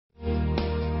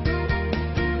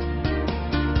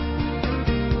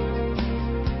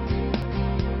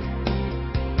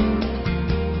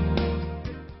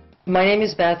My name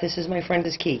is Beth. This is my friend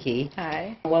is KiKi.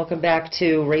 Hi. Welcome back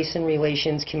to Race and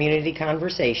Relations Community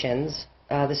Conversations.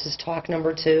 This is talk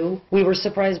number 2. We were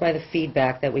surprised by the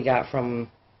feedback that we got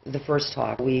from the first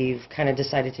talk. We've kind of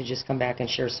decided to just come back and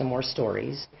share some more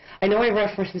stories. I know I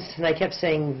referenced and I kept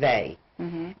saying they.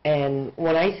 Mm-hmm. And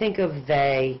when I think of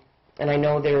they, and I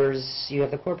know you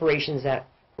have the corporations that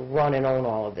run and own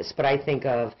all of this, but I think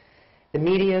of the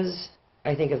medias,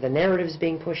 I think of the narratives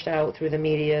being pushed out through the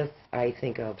media, I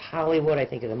think of Hollywood, I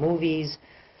think of the movies.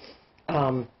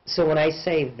 So when I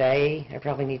say they, I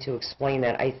probably need to explain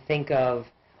that. I think of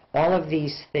all of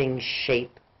these things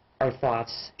shape our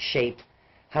thoughts, shape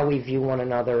how we view one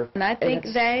another. When I think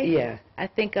they, yeah. I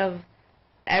think of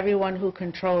everyone who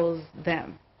controls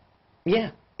them.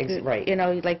 Yeah, right. You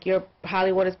know, like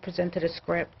Hollywood is presented a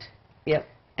script. Yep.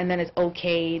 And then it's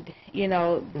okayed. You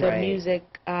know, the music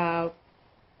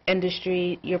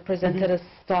industry, you're presented a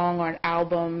song or an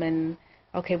album, and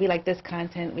okay, we like this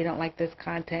content, we don't like this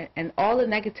content, and all the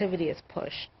negativity is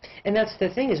pushed. And that's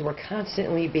the thing, is we're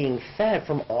constantly being fed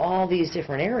from all these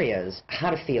different areas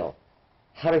how to feel,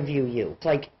 how to view you. It's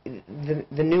like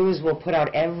the news will put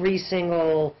out every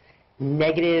single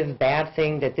negative, bad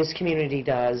thing that this community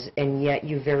does, and yet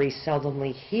you very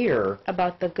seldomly hear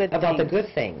about the good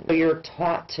thing. So you're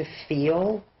taught to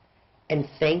feel and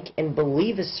think and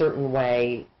believe a certain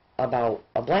way about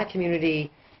a black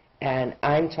community, and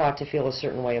I'm taught to feel a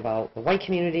certain way about the white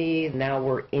community. Now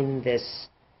we're in this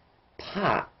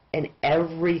pot, and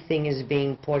everything is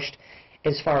being pushed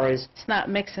as far as... It's not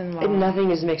mixing well. Nothing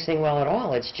is mixing well at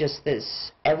all. It's just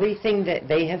this, everything that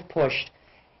they have pushed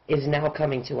is now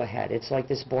coming to a head. It's like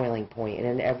this boiling point,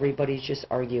 and everybody's just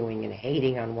arguing and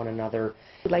hating on one another.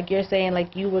 Like you're saying,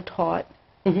 like you were taught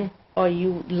or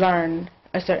you learned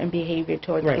a certain behavior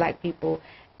towards black people,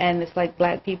 and it's like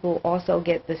black people also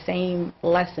get the same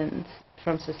lessons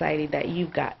from society that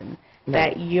you've gotten,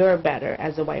 that you're better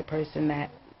as a white person, that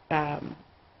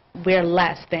we're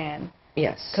less than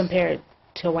compared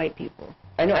to white people.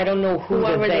 I don't know who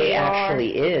Whoever they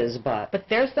actually is, but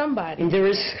there's somebody. There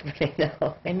is somebody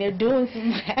now. And they're doing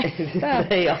some bad stuff.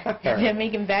 They are. They're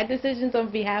making bad decisions on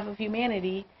behalf of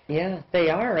humanity. Yeah, they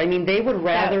are. I mean, they would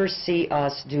rather see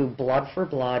us do blood for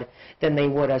blood than they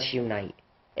would us unite.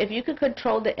 If you could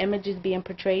control the images being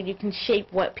portrayed, you can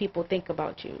shape what people think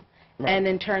about you. And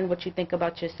in turn, what you think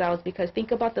about yourselves. Because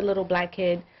think about the little black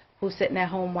kid who's sitting at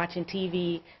home watching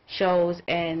TV shows,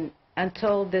 and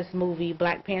until this movie,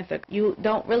 Black Panther, you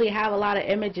don't really have a lot of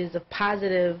images of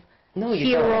positive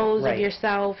heroes of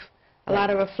yourself, a lot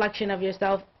of reflection of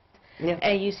yourself. Yeah.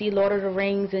 And you see Lord of the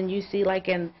Rings, and you see like,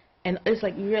 and it's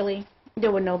like, really,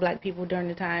 there were no black people during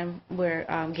the time where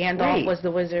Gandalf was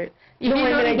the wizard. You know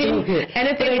what I mean? And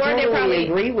if they were, they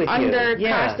probably under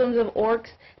costumes of orcs.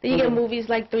 Then you get movies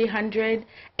like 300,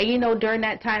 and you know, during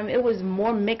that time, it was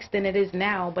more mixed than it is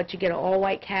now, but you get an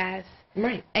all-white cast.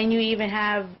 Right. And you even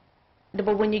have...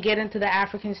 But when you get into the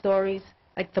African stories,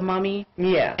 like The Mummy,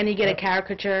 and you get a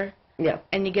caricature,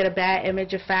 and you get a bad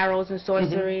image of pharaohs and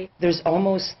sorcery. There's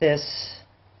almost this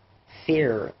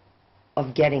fear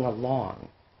of getting along,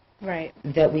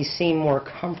 that we seem more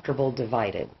comfortable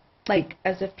divided. Like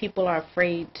as if people are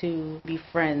afraid to be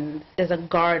friends. There's a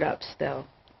guard up still,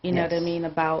 you know what I mean,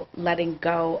 about letting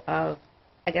go of,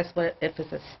 I guess, if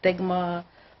it's a stigma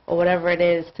or whatever it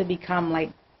is, to become like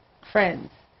friends.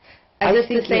 I just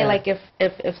to say, like,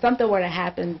 if something were to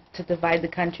happen to divide the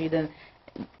country, then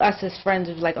us as friends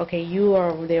would be like, okay, you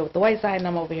are over there with the white side, and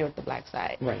I'm over here with the black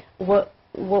side. Right. What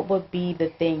would be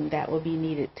the thing that would be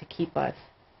needed to keep us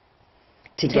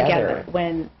together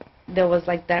when there was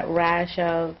like that rash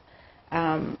of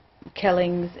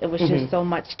killings? It was just so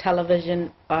much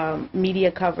television,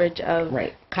 media coverage of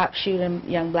cops shooting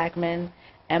young black men.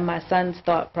 And my son's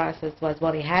thought process was,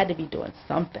 well, they had to be doing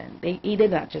something. They're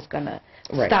not just going to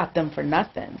stop them for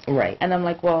nothing. Right. And I'm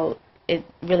like, well, it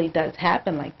really does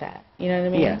happen like that. You know what I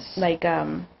mean? Yes. Like,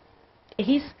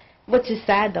 which is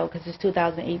sad, though, because it's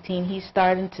 2018, he's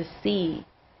starting to see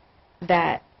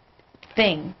that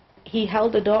thing. He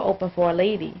held the door open for a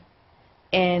lady,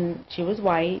 and she was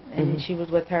white, and she was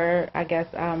with her, I guess,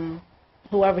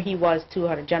 whoever he was, to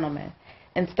her, the gentleman.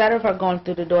 Instead of her going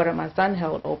through the door that my son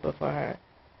held open for her,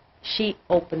 she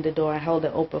opened the door and held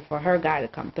it open for her guy to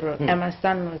come through. And my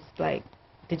son was like,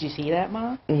 did you see that,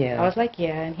 Mom? Yeah. I was like,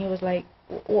 yeah. And he was like,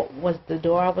 was the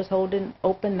door I was holding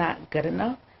open not good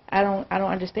enough? I don't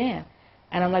understand.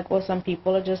 And I'm like, well, some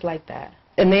people are just like that.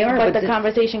 And they are. But the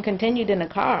conversation continued in the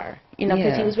car, you know,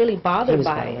 because he was really bothered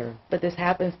by it. But this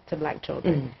happens to black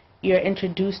children. You're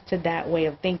introduced to that way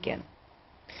of thinking,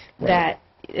 that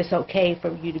it's okay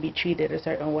for you to be treated a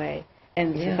certain way.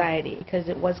 in society, because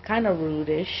it was kind of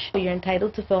rude-ish. You're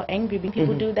entitled to feel angry.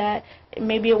 People do that.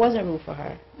 Maybe it wasn't rude for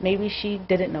her. Maybe she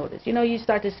didn't notice. You know, you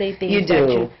start to say things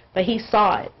but he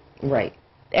saw it. Right.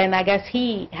 And I guess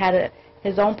he had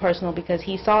his own personal, because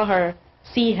he saw her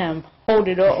see him hold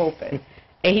the door open.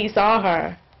 And he saw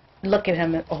her look at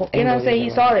him. You know what I'm saying? He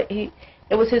saw it.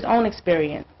 It was his own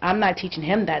experience. I'm not teaching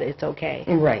him that it's okay.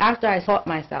 Right. After I taught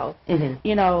myself,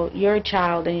 you know, you're a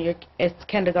child and it's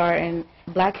kindergarten.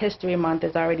 Black History Month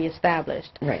is already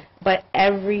established. Right. But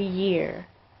every year,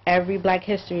 every Black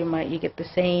History Month, you get the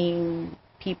same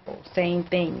people, same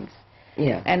things.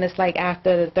 Yeah. And it's like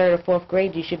after the 3rd or 4th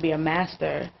grade, you should be a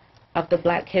master of the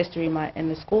Black History Month in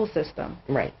the school system.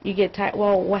 Right. You get tired.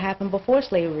 Well, what happened before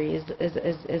slavery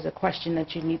is a question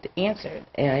that you need to answer.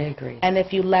 Yeah, I agree. And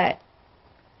if you let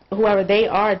whoever they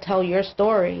are tell your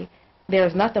story,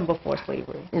 there's nothing before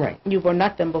slavery. Right. You were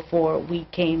nothing before we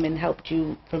came and helped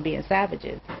you from being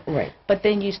savages. Right. But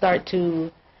then you start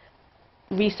to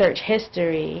research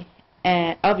history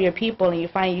and of your people, and you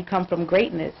find you come from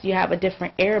greatness. You have a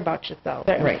different air about yourself,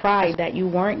 certain pride that you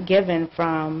weren't given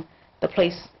from the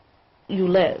place you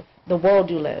live, the world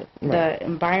you live, the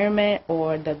environment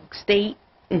or the state,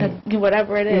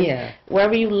 whatever it is. Yeah.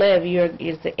 Wherever you live,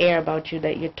 it's the air about you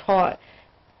that you're taught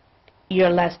you're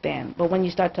less than. But when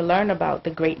you start to learn about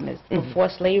the greatness before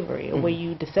slavery, where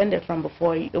you descended from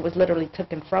before it was literally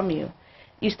taken from you,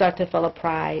 you start to feel a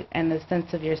pride and a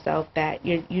sense of yourself that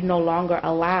you no longer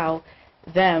allow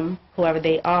them, whoever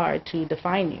they are, to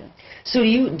define you. So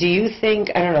do you think,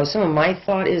 I don't know, some of my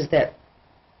thought is that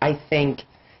I think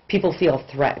people feel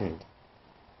threatened.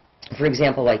 For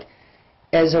example, like,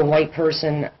 as a white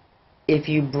person, if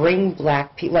you bring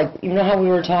black people, like, you know how we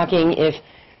were talking,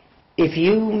 if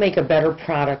you make a better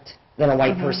product than a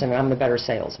white person, I'm the better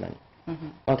salesman,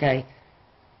 okay?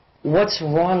 What's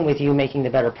wrong with you making the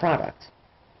better product?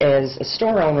 As a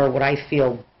store owner, would I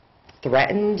feel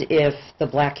threatened if the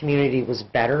black community was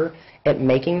better at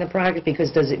making the product?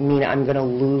 Because does it mean I'm going to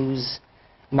lose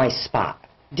my spot?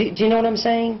 Do you know what I'm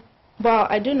saying? Well,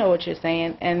 I do know what you're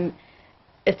saying, and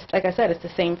it's like I said, it's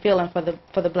the same feeling for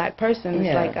the black person.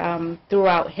 It's like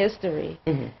throughout history,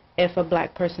 if a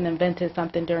black person invented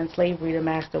something during slavery, the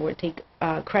master would take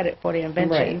credit for the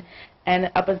invention. Right.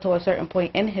 And up until a certain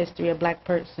point in history, a black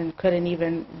person couldn't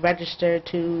even register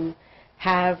to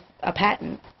have a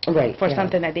patent for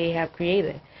something that they have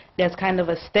created. There's kind of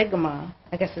a stigma.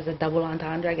 I guess it's a double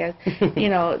entendre, I guess. You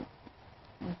know,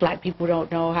 black people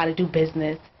don't know how to do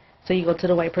business, so you go to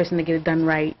the white person to get it done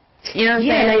right. You know what I'm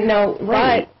saying? Yeah, I know,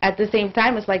 right. But at the same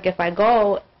time, it's like, if I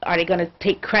go, are they going to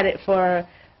take credit for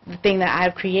the thing that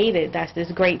I've created? That's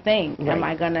this great thing. Right. Am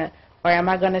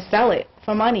I going to sell it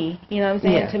for money? You know what I'm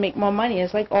saying? To make more money.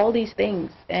 It's like all these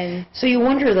things. And so you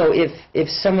wonder, though, if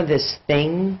some of this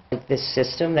thing, like this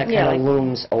system that kind of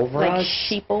looms over like us.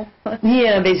 sheeple.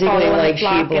 Yeah, basically like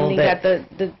sheeple. And you got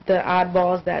the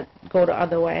oddballs that go the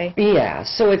other way. Yeah,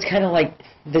 so it's kind of like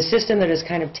the system that has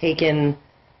kind of taken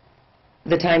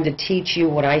the time to teach you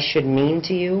what I should mean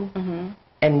to you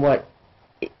and what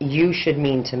you should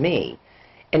mean to me.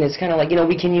 And it's kind of like, you know,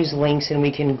 we can use links and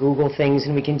we can Google things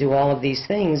and we can do all of these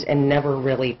things and never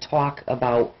really talk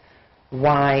about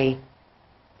why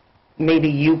maybe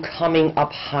you coming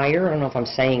up higher, I don't know if I'm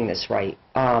saying this right,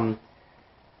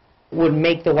 would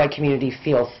make the white community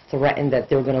feel threatened that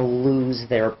they're going to lose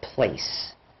their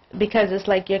place. Because it's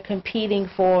like you're competing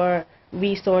for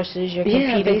resources, you're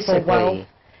competing for wealth.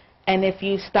 And if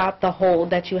you stop the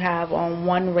hold that you have on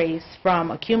one race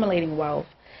from accumulating wealth,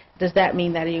 does that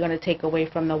mean that you're going to take away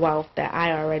from the wealth that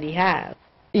I already have?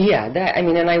 Yeah, I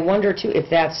mean, and I wonder, too, if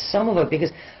that's some of it,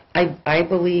 because I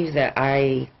believe that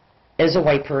I, as a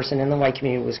white person in the white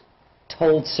community, was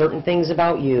told certain things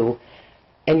about you,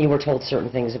 and you were told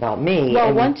certain things about me.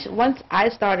 Well, once I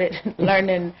started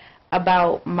learning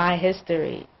about my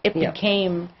history, it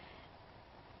became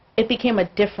a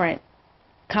different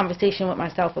conversation with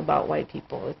myself about white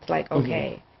people. It's like,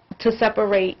 okay, to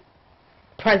separate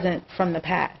present from the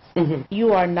past.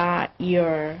 You are not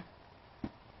your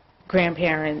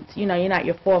grandparents, you know, you're not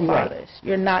your forefathers.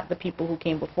 You're not the people who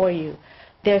came before you.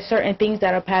 There's certain things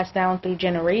that are passed down through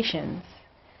generations.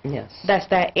 Yes. That's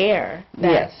that air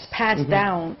that's passed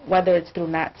down, whether it's through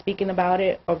not speaking about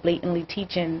it or blatantly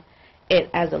teaching it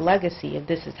as a legacy of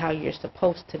this is how you're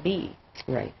supposed to be.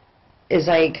 Right. As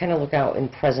I kind of look out in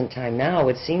present time now,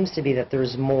 it seems to be that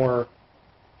there's more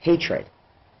hatred.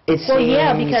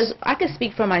 Yeah, because I could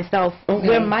speak for myself.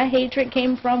 Where my hatred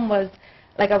came from was,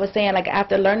 like I was saying, like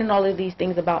after learning all of these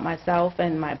things about myself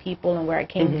and my people and where I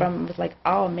came from, it was like,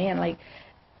 oh man, like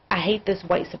I hate this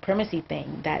white supremacy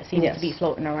thing that seems to be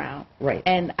floating around. Right.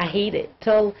 And I hate it.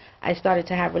 Till I started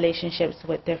to have relationships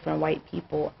with different white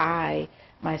people, I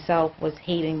myself was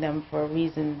hating them for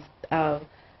reasons of,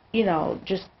 you know,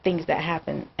 just things that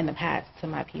happened in the past to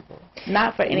my people.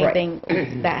 Not for anything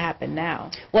that happened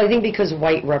now. Well, I think because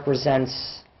white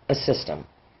represents a system.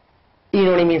 You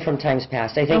know what I mean, from times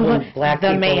past. I think when black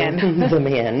people... The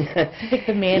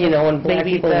man. You know, when black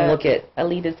people look at...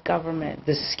 elitist government.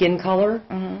 The skin color,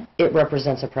 it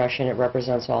represents oppression, it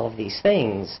represents all of these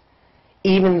things.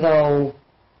 Even though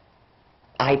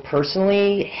I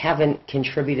personally haven't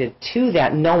contributed to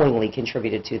that, knowingly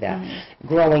contributed to that.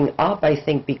 Growing up, I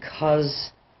think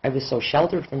because I was so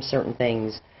sheltered from certain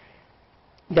things,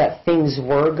 that things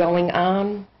were going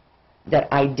on that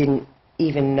I didn't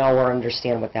even know or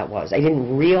understand what that was. I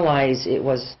didn't realize it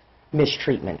was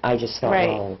mistreatment. I just thought,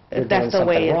 well, they're doing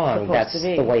something wrong. That's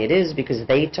the way it is, because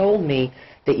they told me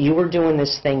that you were doing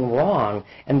this thing wrong,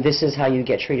 and this is how you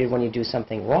get treated when you do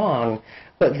something wrong.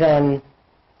 But then,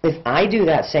 if I do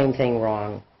that same thing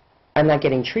wrong, I'm not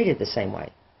getting treated the same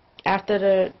way. After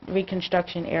the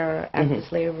Reconstruction era, after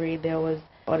slavery, there was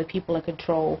all the people in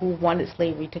control who wanted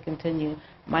slavery to continue.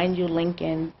 Mind you,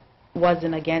 Lincoln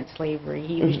wasn't against slavery.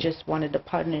 He was just wanted to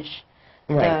punish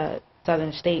the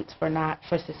southern states for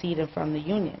seceding from the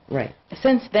Union. Right.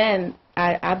 Since then,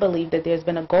 I believe that there's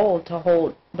been a goal to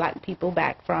hold black people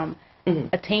back from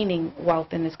attaining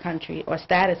wealth in this country or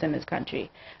status in this country.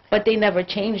 But they never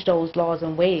changed those laws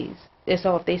and ways. And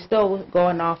so if they still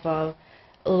going off of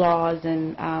laws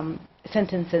and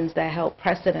sentences that held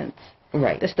precedents,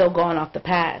 they're still going off the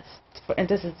past. And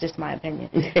this is just my opinion.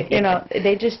 You know,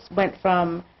 they just went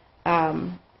from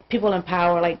people in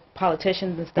power, like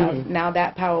politicians and stuff. Now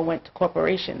that power went to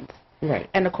corporations. Right.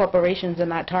 And the corporations are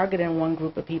not targeting one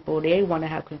group of people. They want to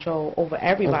have control over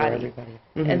everybody.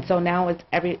 And so now it's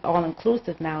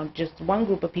all-inclusive now. Just one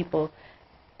group of people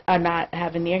are not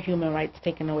having their human rights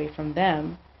taken away from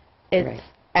them. It's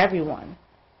everyone.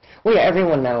 Well, yeah,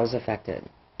 everyone now is affected.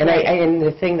 And and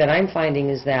the thing that I'm finding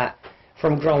is that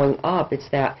from growing up, it's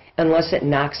that unless it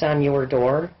knocks on your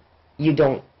door, you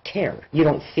don't care. You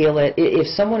don't feel it. If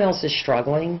someone else is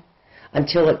struggling,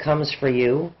 until it comes for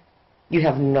you, you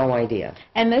have no idea.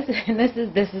 And this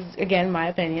is again my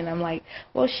opinion. I'm like,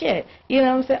 well, shit. You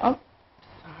know what I'm saying? Oh,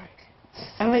 sorry.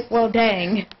 I'm like, well,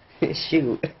 dang.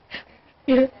 Shoot.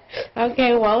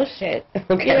 Okay, well, shit.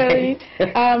 Okay. You know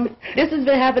what I mean? This has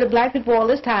been happening to black people all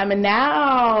this time, and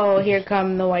now here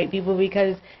come the white people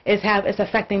because it's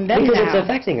affecting them because now. It's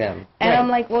affecting them. And I'm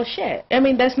like, well, shit. I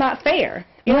mean, that's not fair.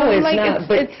 You know, it's like, not.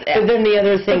 But then the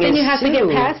other thing is, then you have to get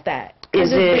past that.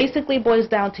 Because it basically boils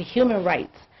down to human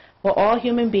rights. We're all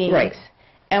human beings,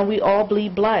 and we all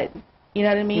bleed blood. You know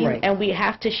what I mean? And we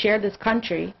have to share this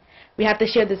country. We have to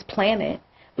share this planet.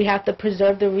 We have to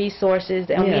preserve the resources,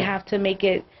 and we have to make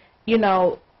it, you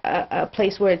know, a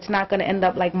place where it's not going to end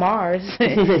up like Mars,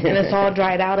 and it's all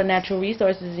dried out of natural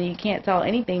resources, and you can't tell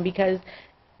anything because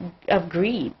of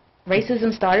greed.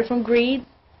 Racism started from greed,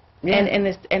 and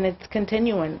it's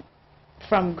continuing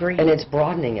from greed. And it's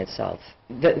broadening itself.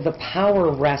 The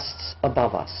power rests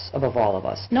above us, above all of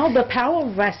us. No, the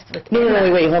power rests within us.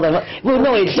 No, wait, hold on. Well,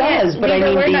 no, it does, but I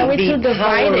mean the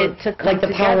power, like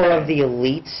the power of the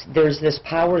elites, there's this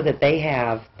power that they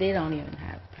have. They don't even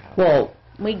have power. Well,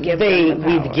 we've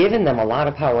given them a lot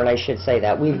of power, and I should say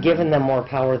that. We've given them more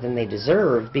power than they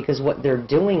deserve, because what they're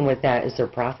doing with that is they're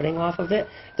profiting off of it,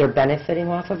 they're benefiting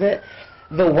off of it.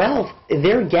 The wealth,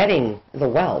 they're getting the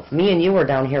wealth. Me and you are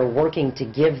down here working to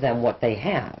give them what they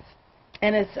have.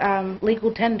 And it's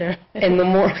legal tender. And the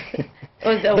more,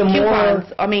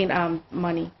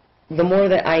 money. The more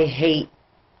that I hate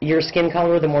your skin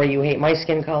color, the more you hate my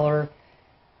skin color,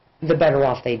 the better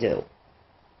off they do.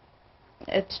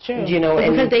 It's true. You know,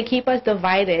 because they keep us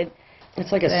divided.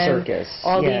 It's like a circus.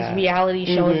 All these reality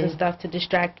shows and stuff to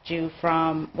distract you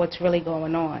from what's really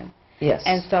going on. Yes.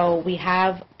 And so we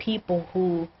have people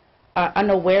who are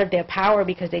unaware of their power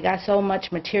because they got so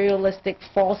much materialistic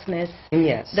falseness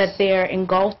that they're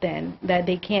engulfed in, that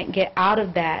they can't get out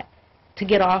of that to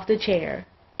get off the chair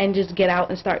and just get out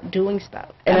and start doing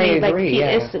stuff. And I mean, agree,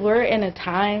 we're in a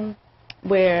time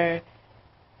where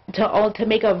to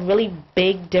make a really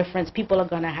big difference, people are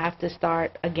going to have to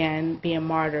start, again, being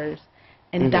martyrs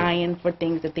and dying for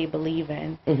things that they believe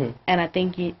in. And I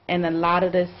think and a lot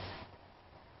of this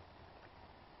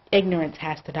ignorance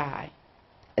has to die.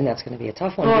 And that's going to be a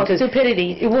tough one. Well, because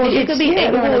stupidity. Well, you could be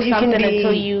ignorant of something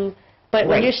until you... But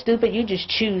when you're stupid, you just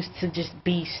choose to just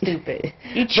be stupid.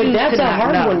 You choose but that's to a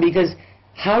hard one, because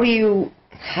how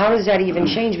does that even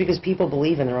change? Because people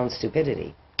believe in their own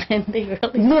stupidity. And they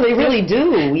really No, they really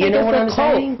do. You know what I'm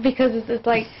saying? Because it's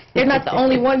like they're not the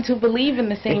only ones who believe in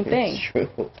the same thing. It's true.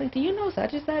 It's like, do you know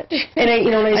such and such? And I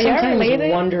Are y'all sometimes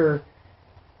related? wonder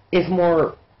if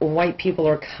more white people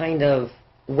are kind of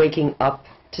waking up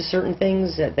to certain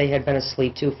things that they had been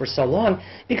asleep to for so long,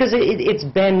 because it's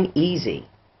been easy.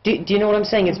 Do you know what I'm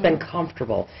saying? It's been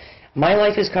comfortable. My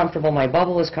life is comfortable, my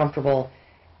bubble is comfortable,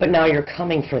 but now you're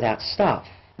coming for that stuff.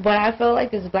 But I feel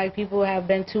like as black people have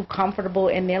been too comfortable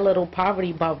in their little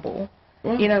poverty bubble.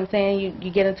 You know what I'm saying?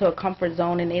 You get into a comfort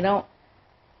zone and they don't.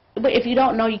 But if you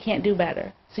don't know, you can't do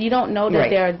better. So you don't know that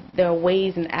there are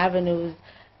ways and avenues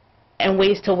and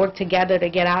ways to work together to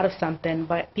get out of something.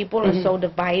 But people are so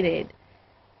divided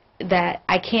that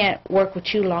I can't work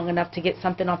with you long enough to get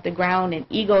something off the ground, and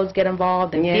egos get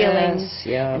involved and feelings.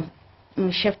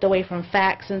 And shift away from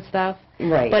facts and stuff.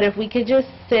 Right. But if we could just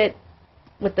sit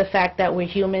with the fact that we're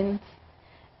humans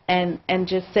and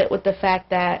just sit with the fact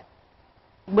that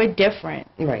we're different,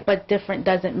 but different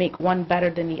doesn't make one better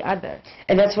than the other.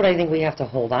 And that's what I think we have to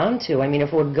hold on to. I mean,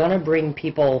 if we're going to bring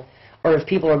people, or if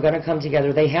people are going to come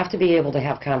together, they have to be able to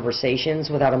have conversations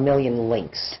without a million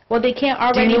links. Well, they can't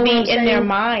already be in their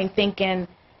mind thinking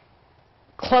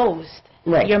closed.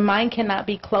 Right. Your mind cannot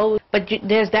be closed, but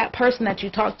there's that person that you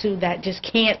talk to that just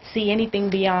can't see anything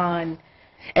beyond.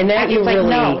 And that it's like,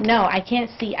 no, I can't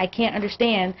see, I can't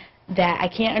understand that, I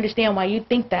can't understand why you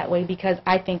think that way because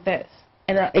I think this.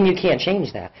 And you can't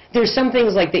change that. There's some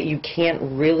things like that you can't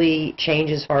really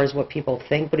change as far as what people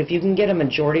think, but if you can get a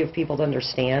majority of people to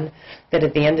understand that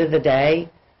at the end of the day,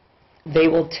 they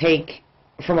will take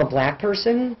from a black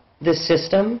person the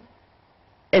system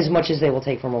as much as they will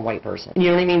take from a white person. You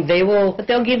know what I mean? They will... But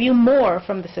they'll give you more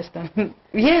from the system.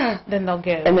 Than they'll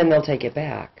give. And then they'll take it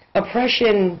back.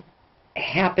 Oppression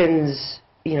happens,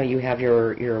 you know, you have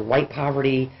your white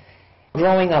poverty.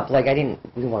 Growing up, like,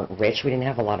 we weren't rich, we didn't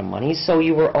have a lot of money, so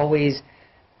you were always,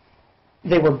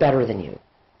 they were better than you.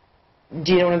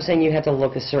 Do you know what I'm saying? You had to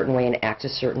look a certain way and act a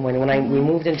certain way. When we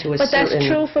moved into a But certain... that's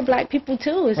true for black people,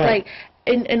 too. It's like,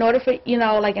 in order for, you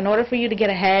know, like, in order for you to get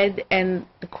ahead in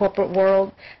the corporate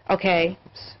world, okay,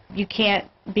 you can't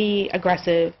be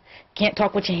aggressive, you can't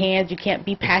talk with your hands, you can't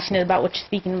be passionate about what you're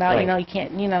speaking about, you know, you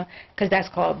can't, you know, because that's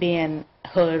called being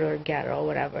hood or ghetto or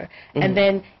whatever. And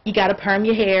then you got to perm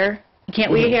your hair. You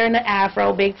can't wear your hair in an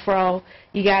afro, big fro.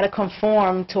 You got to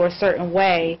conform to a certain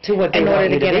way to what they in order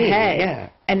want you to get be. ahead.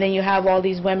 And then you have all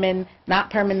these women not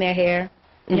perming their hair.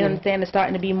 You know what I'm saying? They're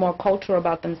starting to be more cultural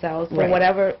about themselves, or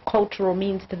whatever cultural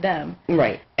means to them.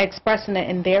 Expressing it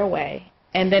in their way.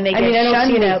 And then they get shunned upon. I don't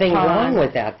see anything wrong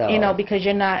with that, though. You know, because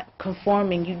you're not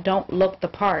conforming. You don't look the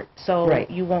part, so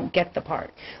you won't get the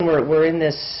part. We're in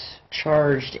this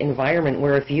charged environment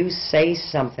where if you say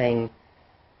something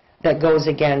that goes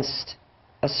against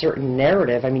a certain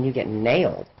narrative, I mean, you get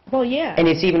nailed. Well, yeah. And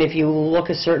it's even if you look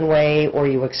a certain way or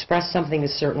you express something a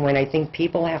certain way, and I think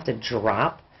people have to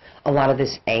drop a lot of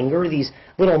this anger, these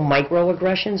little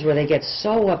microaggressions where they get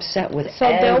so upset with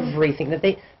everything that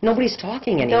nobody's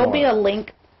talking anymore. There'll be a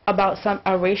link about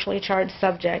a racially charged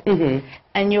subject,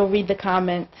 and you'll read the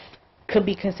comments, could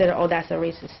be considered, oh, that's a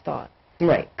racist thought.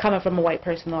 Coming from a white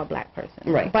person or a black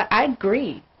person. But I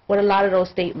agree with a lot of those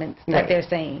statements that they're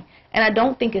saying. And I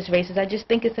don't think it's racist. I just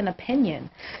think it's an opinion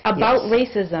about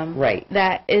racism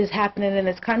that is happening in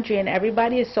this country. And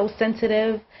everybody is so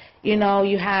sensitive. You know,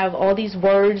 you have all these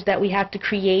words that we have to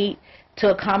create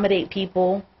to accommodate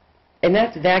people. And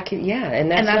that's not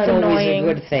always a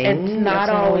good thing. It's not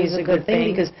always a good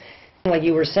thing. Because, like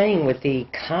you were saying with the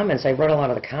comments, I read a lot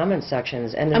of the comment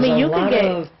sections, and there's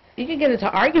you could get into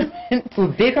arguments.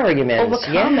 Big arguments. Over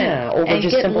comments. Over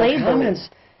just simple comments.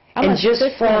 I'm just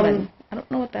from... Woman. I don't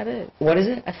know what that is. What is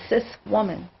it? A cis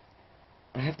woman.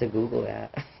 I have to Google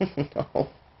that. No.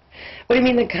 But I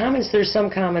mean, the comments, there's some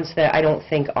comments that I don't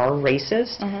think are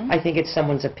racist. I think it's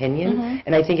someone's opinion.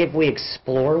 And I think if we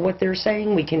explore what they're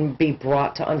saying, we can be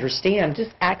brought to understand.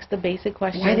 Just ask the basic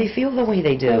question. Why they feel the way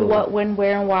they do. What, when,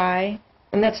 where, and why.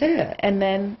 And that's it. And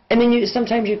then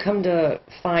sometimes you come to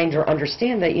find or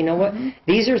understand that, you know what,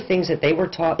 these are things that they were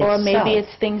taught Or maybe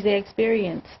it's things they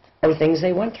experienced. Or things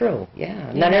they went through,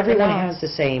 Not everyone has the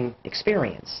same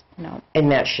experience. No. And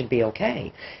that should be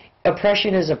okay.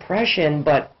 Oppression is oppression,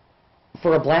 but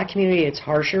for a black community it's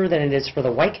harsher than it is for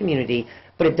the white community,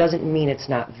 but it doesn't mean it's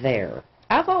not there.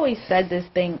 I've always said this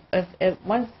thing, if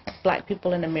once black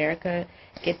people in America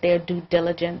get their due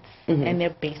diligence and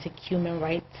their basic human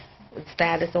rights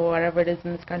status or whatever it is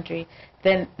in this country,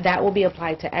 then that will be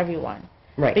applied to everyone.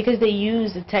 Because they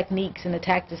use the techniques and the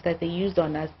tactics that they used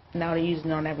on us, now they're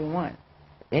using it on everyone.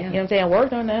 Yeah. You know what I'm saying?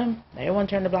 Worked on them. Everyone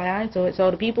turned a blind eye to it.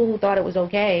 So the people who thought it was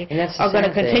okay are going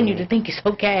to continue to think it's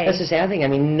okay. That's the sad thing. I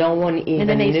mean, no one even knew. And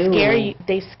then knew.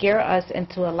 they scare us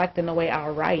into electing away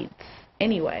our rights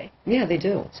anyway. Yeah, they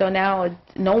do. So now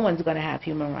no one's going to have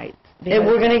human rights. And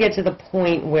we're going to get to the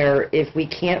point where if we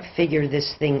can't figure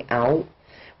this thing out,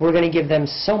 we're going to give them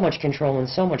so much control and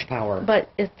so much power. But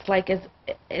it's like it's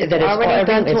already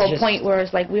done to a point where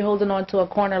it's like we're holding on to a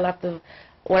corner left of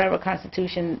whatever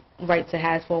Constitution rights it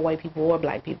has for white people or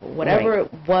black people. Whatever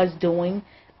it was doing,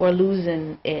 we're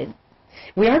losing it.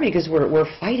 We are, because we're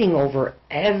fighting over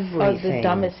everything. Of the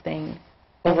dumbest things.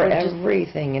 Over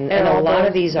everything. And a lot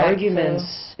of these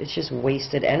arguments, it's just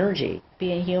wasted energy.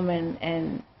 Being human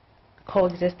and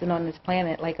coexisting on this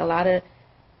planet. Like a lot of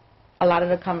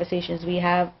the conversations we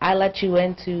have, I let you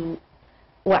into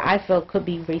what I feel could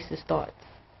be racist thoughts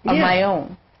of my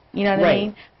own. You know what I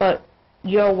mean? But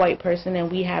you're a white person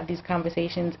and we have these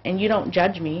conversations and you don't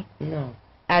judge me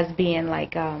as being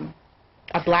like a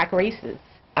black racist.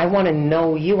 I want to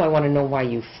know you. I want to know why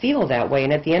you feel that way.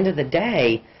 And at the end of the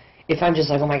day, if I'm just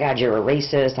like, oh my God, you're a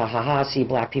racist, ha ha ha, see,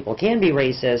 black people can be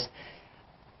racist,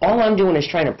 all I'm doing is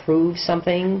trying to prove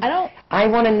something. I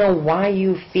want to know why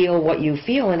you feel what you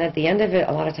feel, and at the end of it,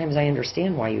 a lot of times I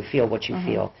understand why you feel what you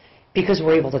feel, because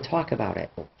we're able to talk about it.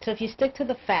 So if you stick to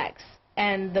the facts,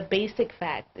 and the basic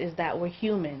fact is that we're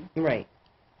human. Right.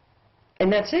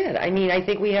 And that's it. I mean, I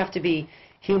think we have to be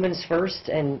humans first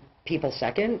and people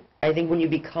second. I think when you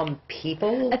become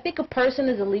people... I think a person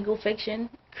is a legal fiction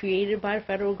created by the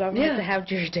federal government to have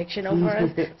jurisdiction over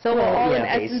us. So we're all in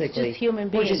essence just human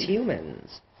beings. We're just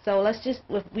humans. So let's just...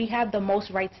 We have the most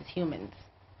rights as humans.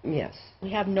 Yes. We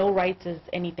have no rights as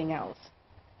anything else.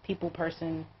 People,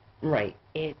 person... Right.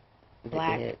 It...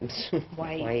 Black,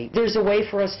 white. There's a way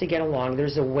for us to get along.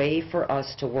 There's a way for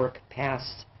us to work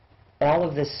past all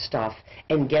of this stuff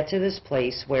and get to this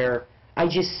place where I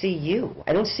just see you.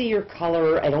 I don't see your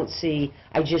color. I just see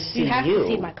you. You have to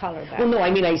see my color back. Well, no,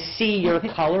 I mean, I see your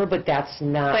color, but that's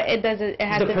not but it doesn't, it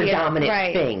has the to predominant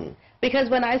be thing. Because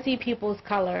when I see people's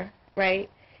color, right,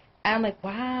 I'm like,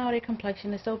 wow, their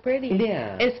complexion is so pretty.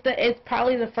 Yeah. It's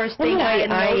probably the first thing I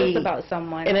notice about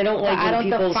someone. And I don't like when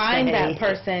people define that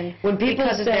person when people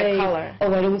because say, of their color.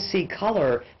 Oh, I don't see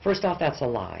color. First off, that's a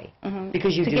lie.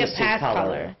 Because you do see color. To get past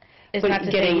color. It's not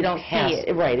to say you don't see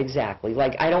it. Right, exactly.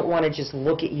 Like, I don't want to just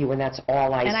look at you and that's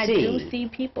all I see. And I do see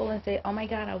people and say, oh my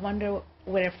God, I wonder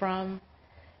where they're from.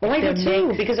 Well, I do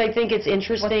too, because I think it's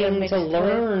interesting to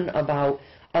learn about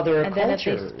other cultures. And then if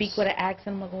they speak with an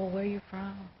accent, I'm like, well, where are you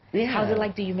from? Yeah. How's it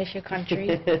like? Do you miss your country?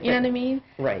 You know what I mean?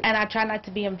 Right. And I try not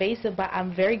to be invasive, but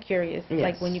I'm very curious. Yes.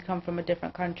 Like when you come from a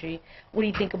different country, what do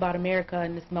you think about America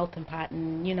and this melting pot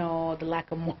and, you know, the lack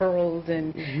of morals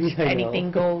and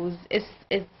anything goes? It's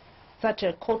such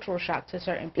a cultural shock to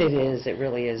certain people. It is. It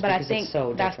really is. But because I think it's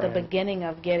so that's different. the beginning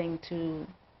of getting to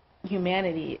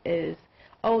humanity is,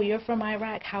 oh, you're from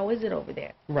Iraq. How is it over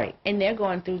there? Right. And they're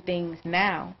going through things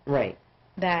now. Right.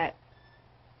 That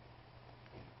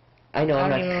I know. I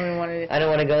don't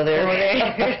want to go there.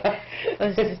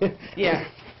 Yeah.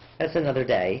 That's another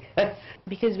day.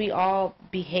 Because we all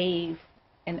behave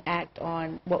and act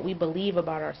on what we believe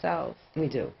about ourselves. We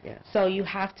do, yeah. So you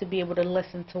have to be able to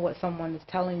listen to what someone is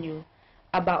telling you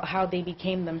about how they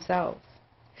became themselves.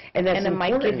 And that's it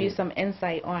might give you some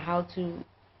insight on how to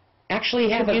actually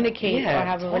communicate or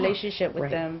have a relationship with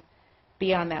them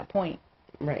beyond that point.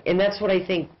 Right. And that's what I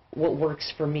think what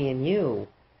works for me and you.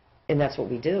 And that's what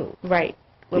we do. Right.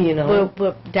 We'll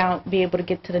be able to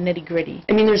get to the nitty-gritty.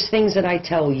 I mean, there's things that I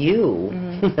tell you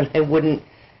that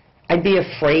I'd be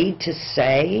afraid to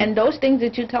say. And those things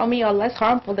that you tell me are less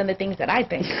harmful than the things that I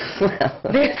think.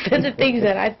 They're the things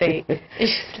that I think.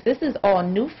 This is all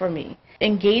new for me.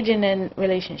 Engaging in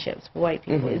relationships with white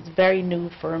people is very new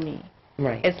for me.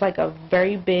 Right. It's like a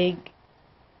very big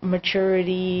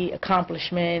maturity,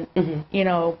 accomplishment,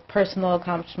 personal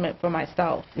accomplishment for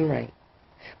myself. Right.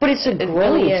 But it's a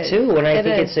growth, too, and I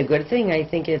think it's a good thing. I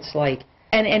think it's like...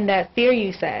 And that fear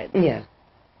you said. Yeah.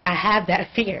 I have that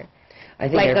fear. I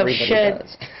think everybody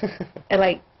does.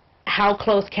 Like, how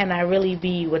close can I really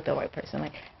be with the white person?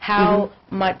 Like, how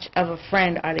much of a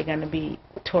friend are they going to be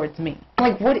towards me?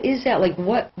 Like, what is that? Like,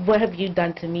 what have you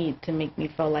done to me to make me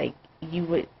feel like you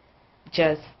would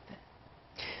just...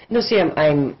 No, see,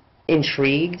 I'm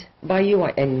intrigued by you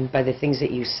and by the things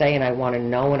that you say, and I want to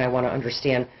know and I want to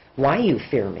understand why you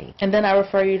fear me. And then I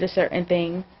refer you to certain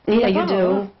things. Yeah, you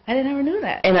do. I never knew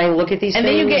that. And I look at these things. And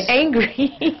then you get angry.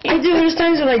 I do. There's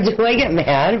times when I get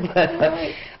mad.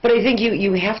 But I think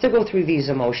you have to go through these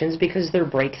emotions because they're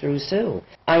breakthroughs, too.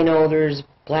 I know there's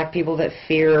black people that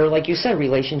fear, like you said,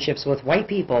 relationships with white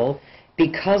people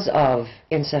because of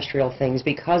ancestral things,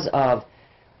 because of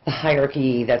the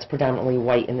hierarchy that's predominantly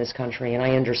white in this country, and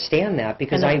I understand that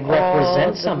because I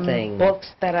represent something. Books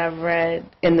that I've read,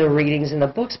 in the readings in the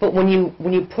books, but when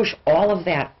you push all of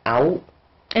that out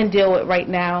and deal with right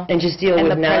now, and just deal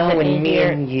with now and me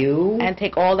and you, and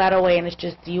take all that away, and it's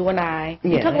just you and I.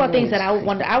 Yeah, we talk about things that I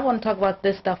want to talk about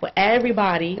this stuff with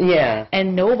everybody. Yeah.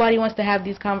 And nobody wants to have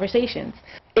these conversations.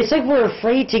 It's like we're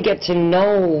afraid to get to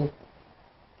know.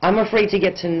 I'm afraid to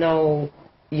get to know.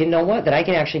 You know what? That I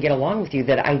can actually get along with you.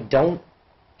 That I don't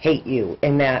hate you,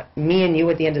 and that me and you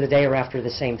at the end of the day are after the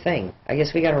same thing. I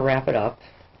guess we got to wrap it up.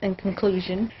 In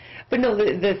conclusion. But no,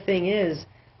 the thing is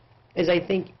I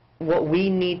think what we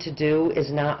need to do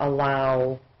is not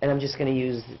allow, and I'm just going to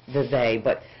use the they,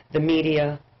 but the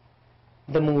media,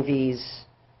 the movies,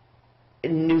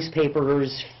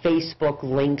 newspapers, Facebook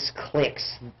links,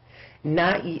 clicks,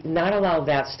 not allow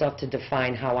that stuff to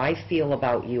define how I feel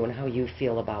about you and how you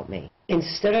feel about me.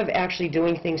 Instead of actually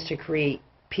doing things to create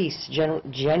peace,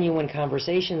 genuine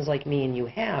conversations like me and you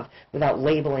have, without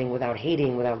labeling, without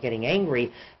hating, without getting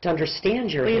angry, to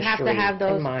understand your history and mine. You have to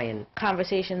have those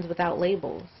conversations without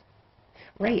labels.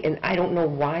 Right, and I don't know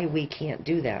why we can't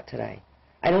do that today.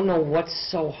 I don't know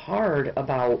what's so hard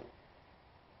about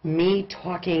me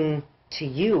talking to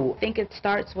you. I think it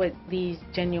starts with these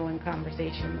genuine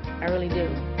conversations. I really do.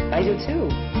 I do too.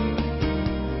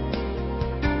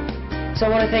 So I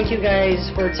want to thank you guys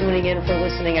for tuning in, for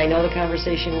listening. I know the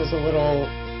conversation was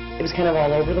it was kind of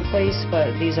all over the place,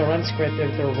 but these are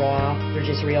unscripted, they're raw, they're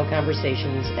just real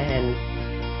conversations, and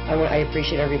I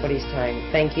appreciate everybody's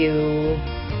time. Thank you.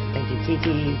 Thank you,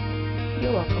 KiKi.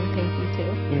 You're welcome. Thank you,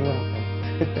 too. You're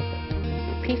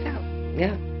welcome. Peace out.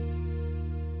 Yeah.